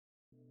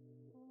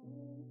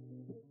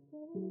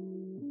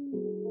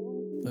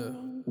Yeah.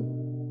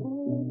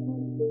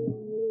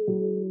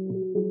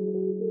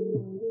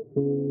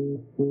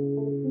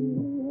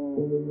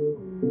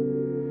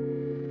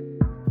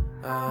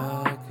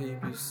 I'll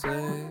keep you safe,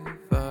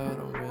 I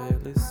don't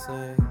really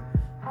sing.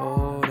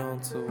 Hold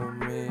on to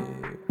me,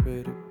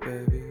 pretty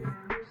baby.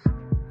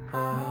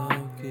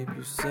 I'll keep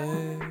you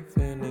safe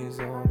in these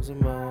arms of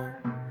mine.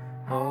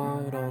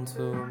 Hold on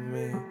to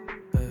me,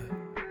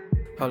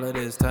 yeah. All of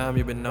this time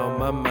you been on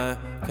my mind.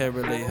 Can't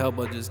really help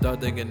but just start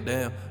thinking,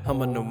 damn,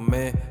 I'm a new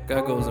man.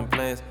 Got goals and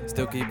plans,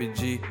 still keep it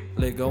G.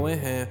 Let go in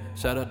hand,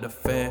 shout out the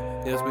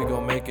fan. Yes, we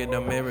gon' make it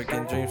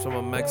American dreams from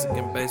a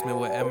Mexican basement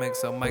with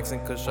MXL mics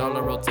and Kush all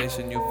the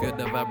rotation. You feel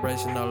the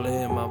vibration all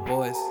in my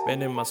voice.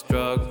 Been in my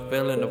struggle,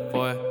 feeling the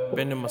void.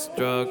 Been in my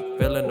struggle,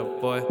 feeling the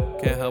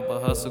void. Can't help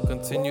but hustle,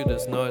 continue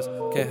this noise.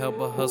 Can't help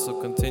but hustle,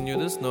 continue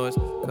this noise.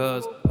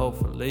 Cause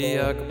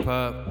hopefully I can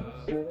pop.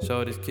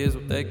 Show these kids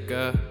what they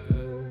got.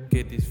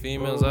 Get these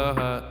females all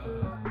hot.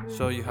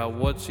 Show you how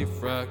what she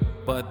frock.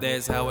 But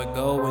that's how it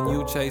go when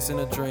you chasing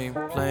a dream.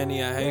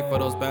 Plenty of hate for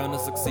those bound to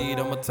succeed.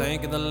 I'm a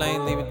tank in the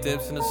lane, leaving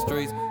tips in the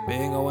streets.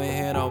 Bang away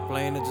hand on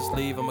plane and just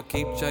leave. I'ma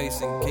keep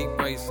chasing, keep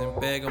racing.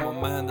 Bag on my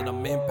mind and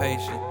I'm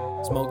impatient.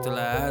 Smoke till our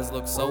eyes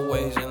look so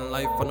Asian.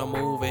 Life on the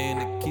move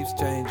and it keeps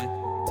changing.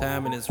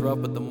 Timing is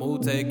rough, but the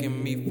mood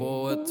taking me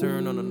for a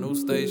turn on a new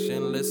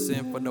station.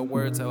 Listen for the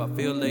words, how I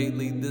feel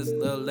lately. This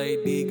little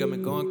lady got me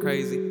going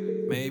crazy.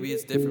 Maybe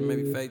it's different,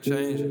 maybe fate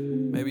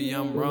changing. Maybe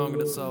I'm wrong,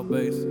 that's all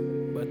base.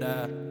 But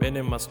I've been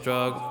in my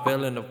struggle,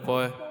 feeling the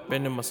void.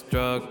 Been in my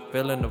struggle,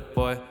 feeling the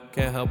void.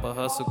 Can't help but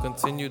hustle,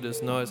 continue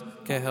this noise.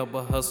 Can't help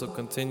but hustle,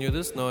 continue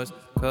this noise.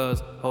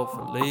 Cause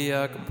hopefully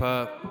I can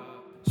pop.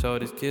 Show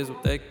these kids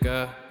what they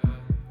got.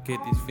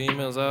 Get these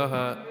females all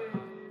hot.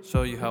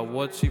 Show you how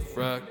what she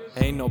frock.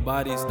 Ain't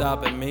nobody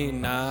stopping me,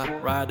 nah.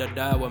 Ride or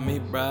die with me,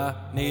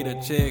 bruh. Need a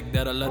chick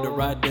that'll let her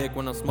ride dick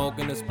when I'm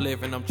smoking a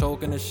spliff and I'm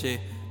choking the shit.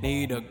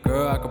 Need a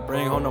girl I could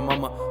bring home to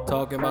mama.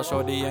 Talking about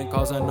shorty ain't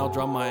causing no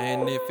drama.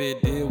 And if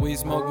it did, we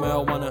smoke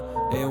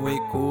marijuana. Then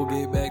we cool,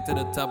 get back to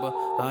the topper.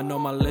 I know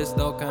my list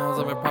all kinds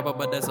of improper,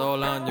 but that's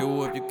all on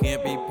you if you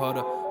can't be part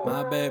of.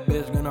 My bad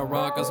bitch gonna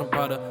rock us some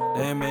product.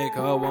 Then make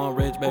her one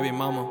rich baby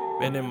mama.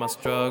 Been in my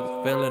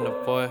struggle, feeling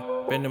the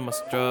void. Been in my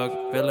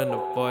struggle, feeling the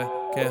void.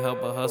 Can't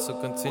help but hustle,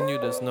 continue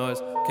this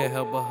noise. Can't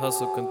help but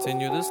hustle,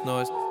 continue this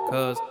noise.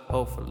 Cause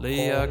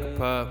hopefully I can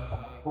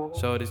pop.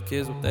 Show these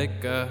kids what they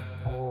got.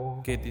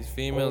 Get these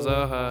females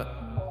all hot.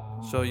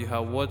 Show you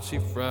how what she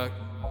frock.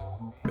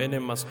 Been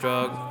in my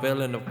struggle,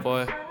 feeling the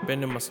void.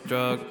 Been in my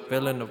struggle,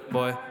 feeling the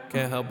void.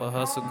 Can't help but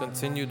hustle,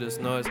 continue this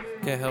noise.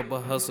 Can't help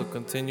but hustle,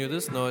 continue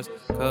this noise.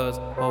 Cause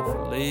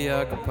hopefully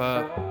I can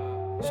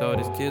pop. Show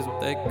these kids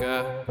what they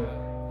got.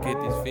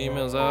 Get these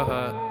females all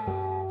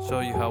hot.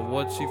 Show you how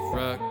what she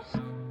frock.